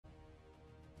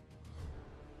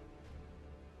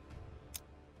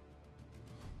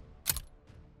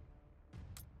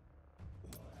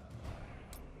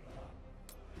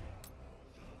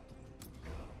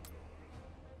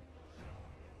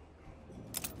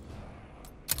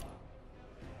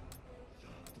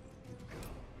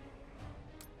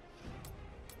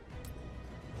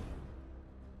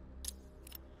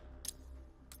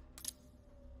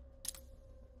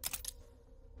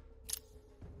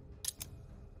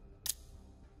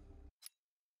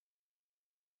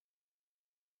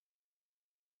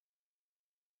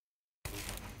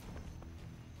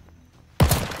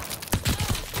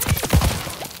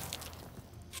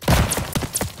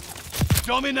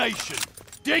Domination.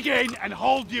 Dig in and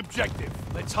hold the objective.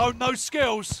 Let's hone those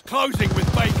skills. Closing with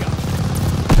Baker.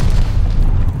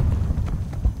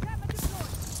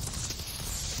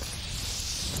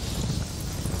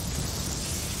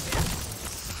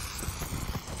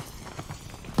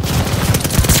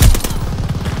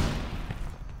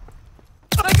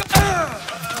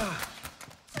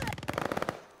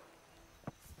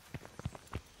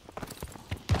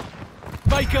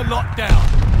 Baker locked down.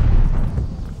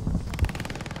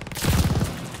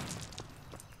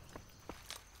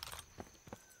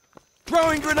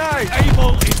 Throwing grenade!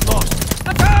 Able is lost.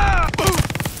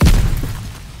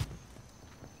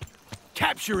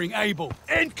 Capturing Able.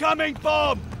 Incoming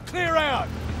bomb! Clear out!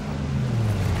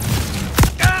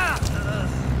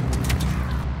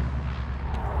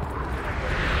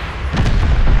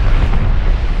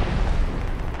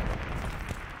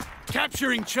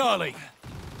 Capturing Charlie.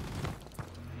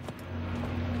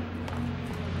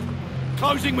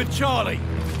 Closing with Charlie.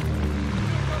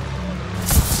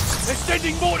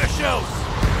 Extending mortar shells.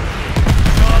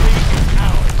 Charlie is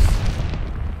ours.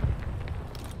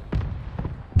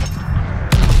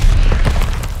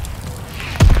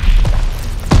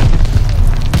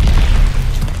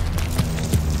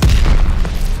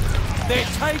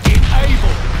 They're taking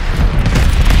Able.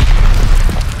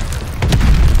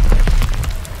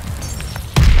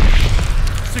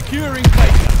 Securing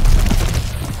Baker.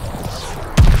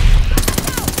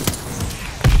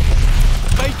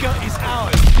 Baker is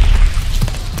ours.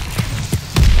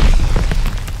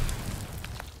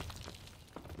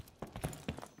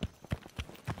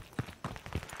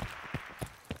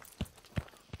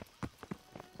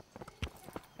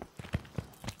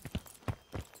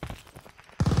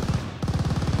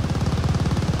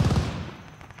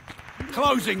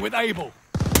 Closing with Able.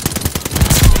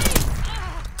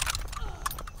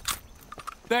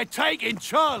 They're taking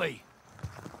Charlie.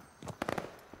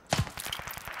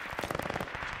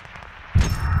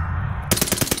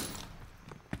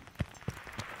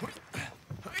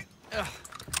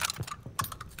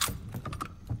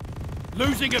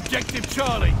 Losing objective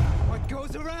Charlie. What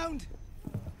goes around?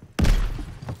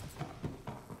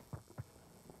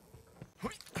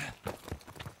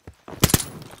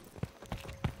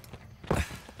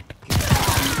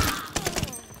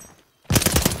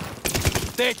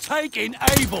 They're taking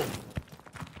Able.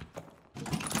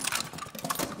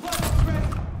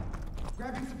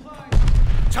 Grabbing supplies.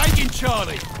 Taking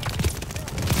Charlie.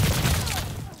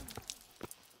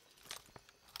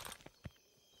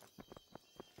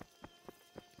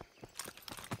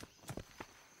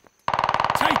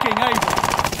 Taking Able.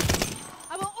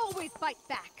 I will always fight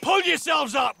back. Pull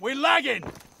yourselves up. We're lagging.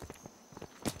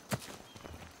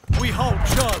 We hold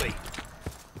Charlie.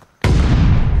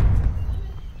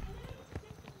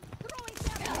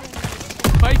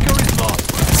 Baker is lost.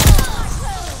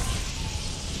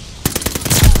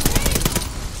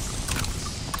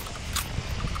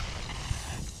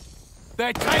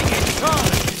 They're taking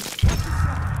Charlie.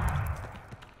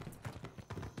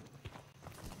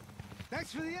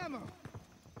 Thanks for the ammo.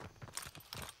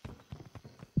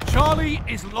 Charlie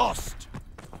is lost.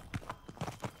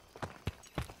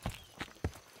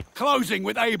 Closing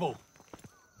with Able.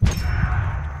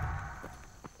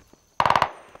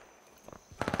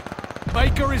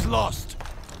 Baker is lost.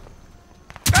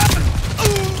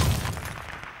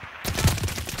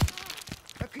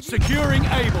 Securing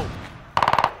Able.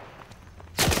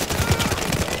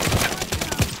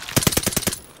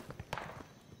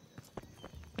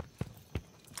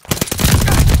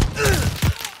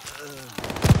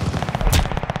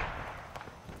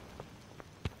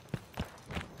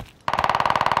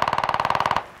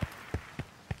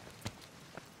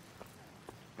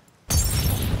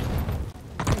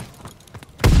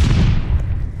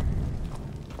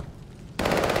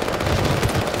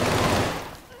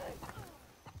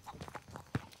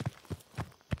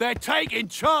 They're taking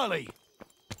Charlie!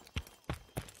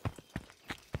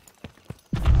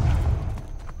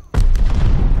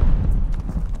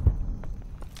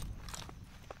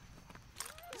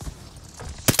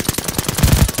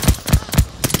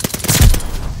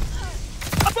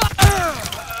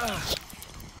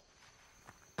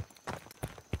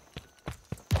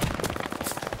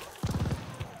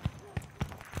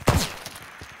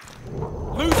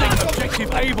 Losing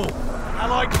objective Able.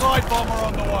 Allied glide bomber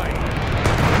on the way.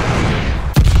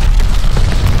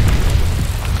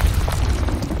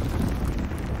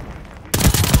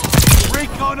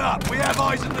 Recon up. We have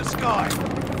eyes in the sky.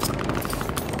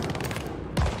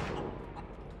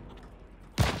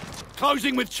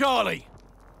 Closing with Charlie.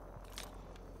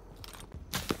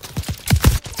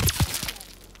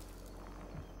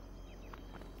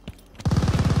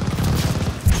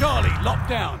 Charlie locked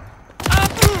down.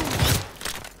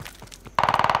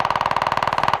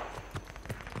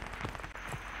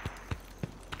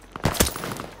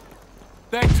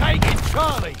 They're taking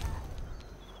Charlie.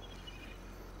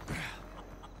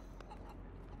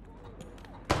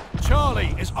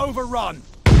 Charlie is overrun.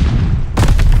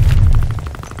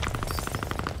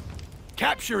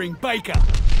 Capturing Baker.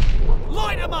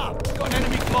 Light them up! Got an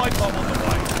enemy glide bomb on the way.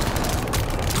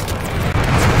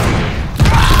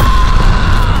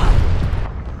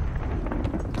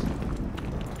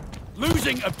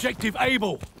 Losing objective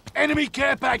Able. Enemy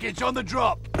care package on the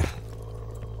drop.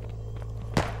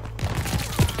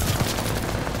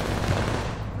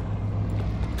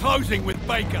 Closing with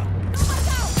Baker.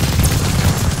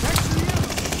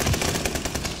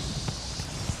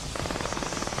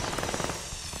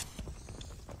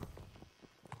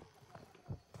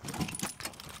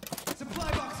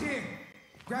 Supply box here.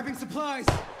 Grabbing supplies.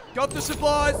 Got the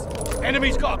supplies.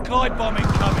 Enemy's got a glide bomb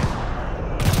incoming.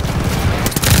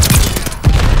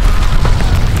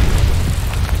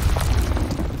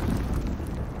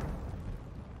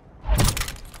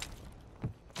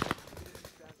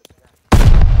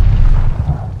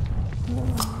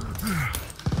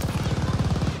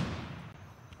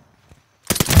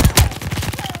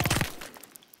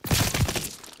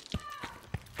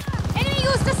 Enemy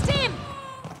used the stim!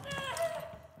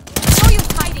 Where are you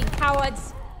hiding,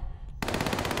 cowards?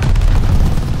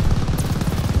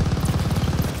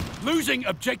 Losing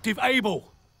objective Able.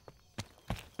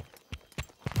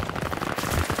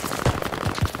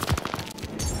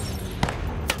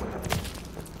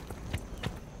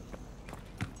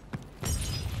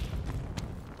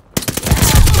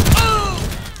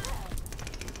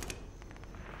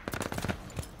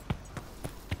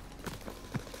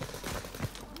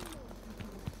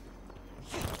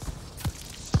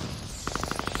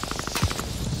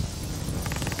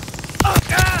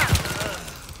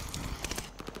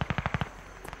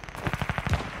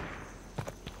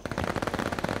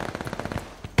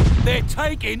 They're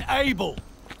taking Able.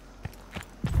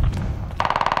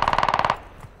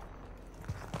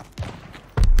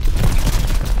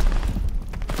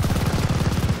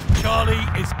 Charlie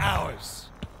is ours.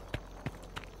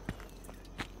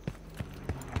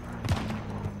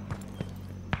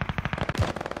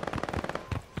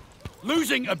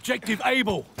 Losing objective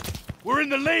Able. We're in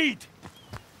the lead.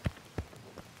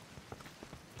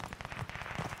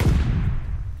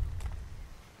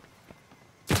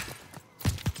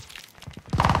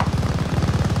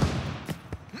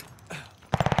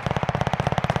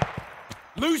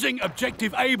 Losing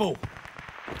objective Able.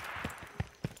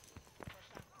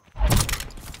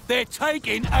 They're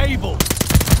taking Able.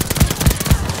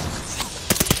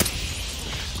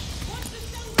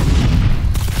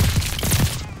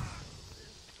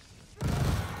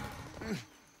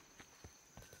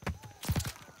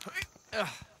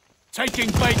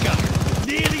 Taking Baker.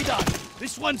 Nearly done.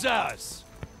 This one's ours.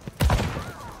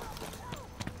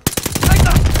 Take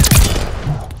them!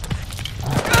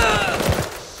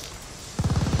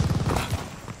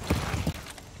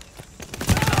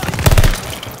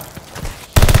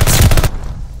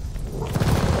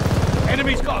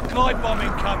 Enemy's got a glide bomb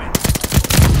incoming.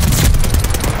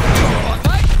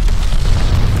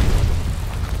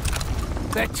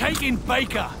 They're taking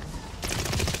Baker.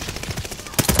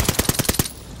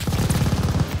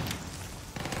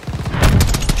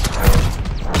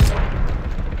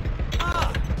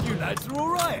 Ah, you lads are all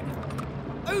right.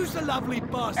 Who's the lovely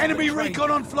bastard? Enemy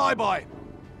recon on flyby.